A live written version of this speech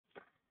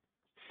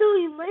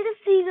you might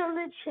have seen on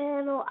the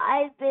channel,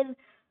 I've been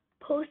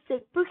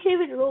posting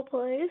Brookhaven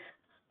roleplays.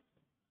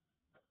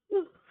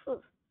 You've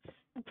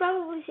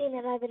probably seen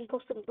that I've been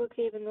posting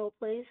Brookhaven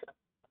roleplays.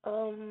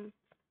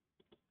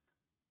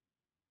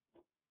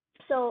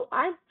 So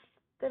I'm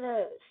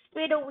gonna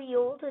spin a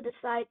wheel to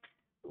decide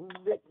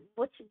like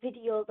which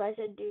videos I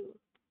should do.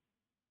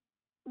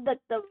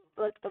 Like the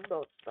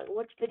most. Like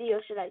which video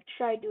should I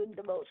try doing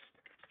the most?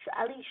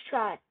 At least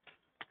try.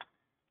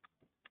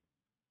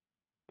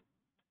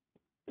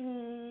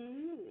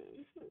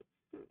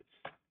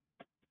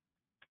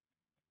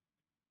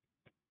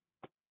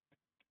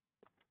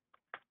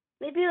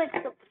 Maybe like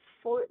some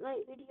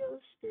Fortnite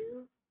videos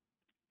too.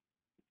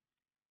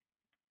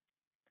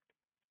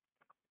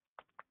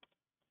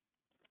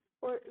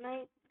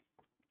 Fortnite,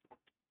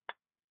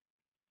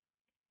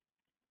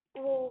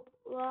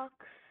 Roblox.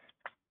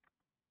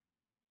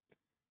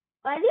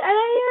 I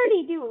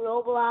already do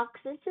Roblox.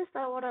 It's just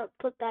I want to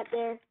put that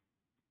there.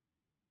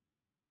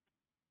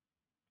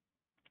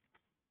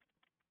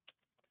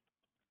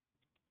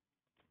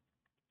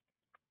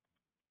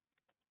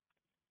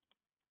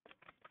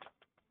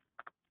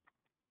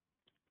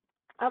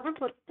 I'm gonna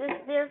put this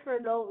there for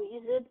no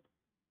reason.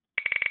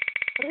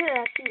 I'm gonna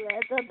actually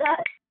land on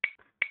that.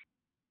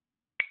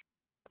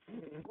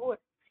 Fortnite.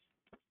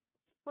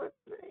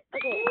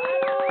 Okay.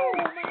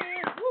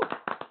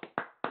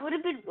 Would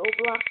have been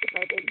Roblox if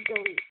I didn't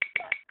delete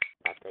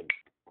that thing.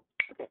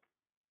 Okay.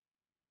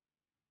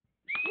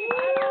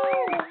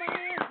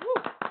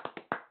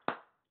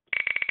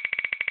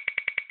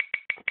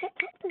 I can't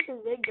tell if this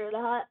is rigged or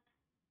not.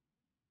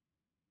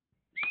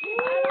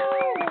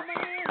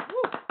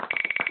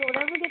 So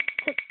whatever gets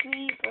to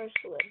 3 first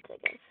wins, I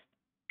guess.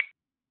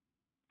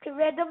 Okay,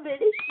 random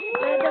mini.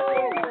 Random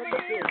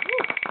mini.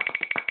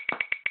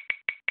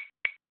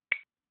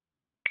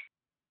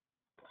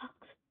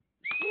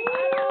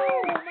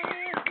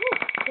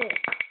 Okay,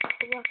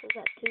 Roblox is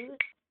at 2.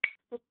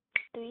 With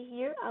 3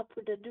 here, I'll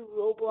put a new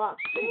Roblox.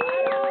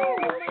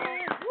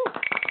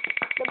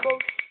 The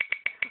most.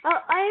 Oh,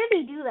 I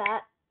already do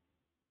that.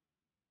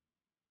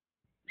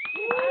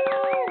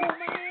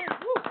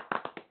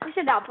 I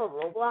should not put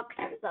Roblox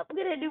because I'm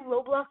gonna do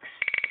Roblox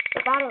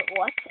no matter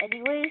what,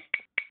 anyways.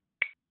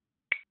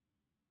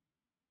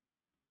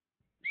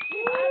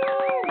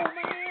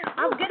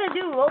 I'm gonna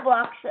do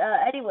Roblox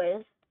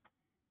anyways.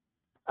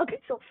 Okay,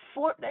 so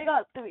Fortnite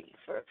got 3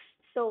 first.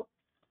 So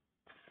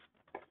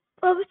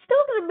I'm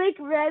still gonna make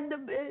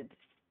random vids,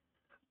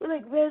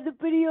 like random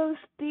videos,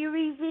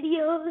 theory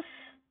videos,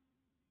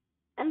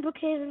 and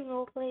Brookhaven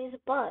roleplays,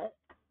 but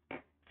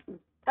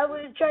I'm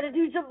gonna try to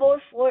do some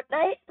more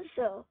Fortnite.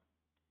 So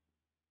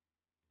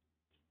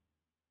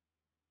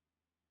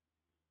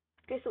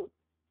okay, so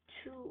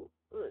 2.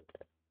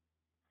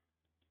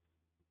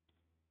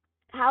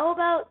 How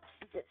about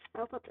this?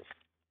 How about this?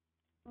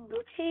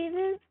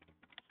 Brookhaven.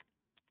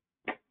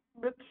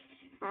 Brookhaven.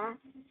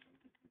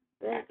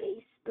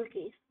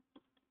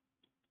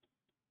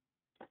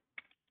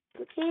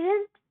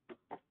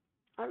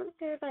 I don't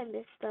care if I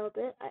misspelled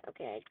it.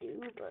 Okay, I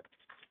do, but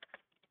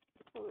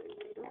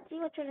let's see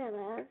what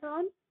channel that's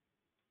on.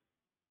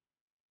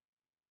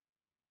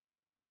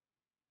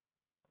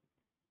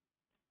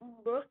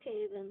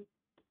 Brookhaven.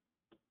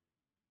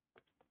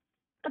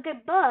 Okay,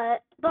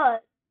 but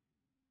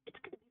it's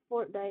gonna be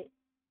Fortnite.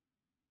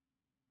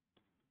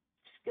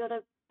 It's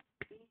gonna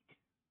be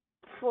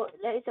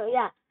Fortnite. So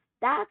yeah,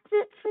 that's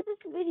it for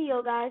this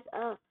video, guys.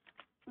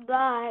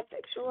 Bye.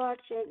 Thanks for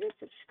watching and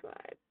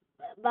subscribe.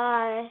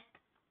 Bye.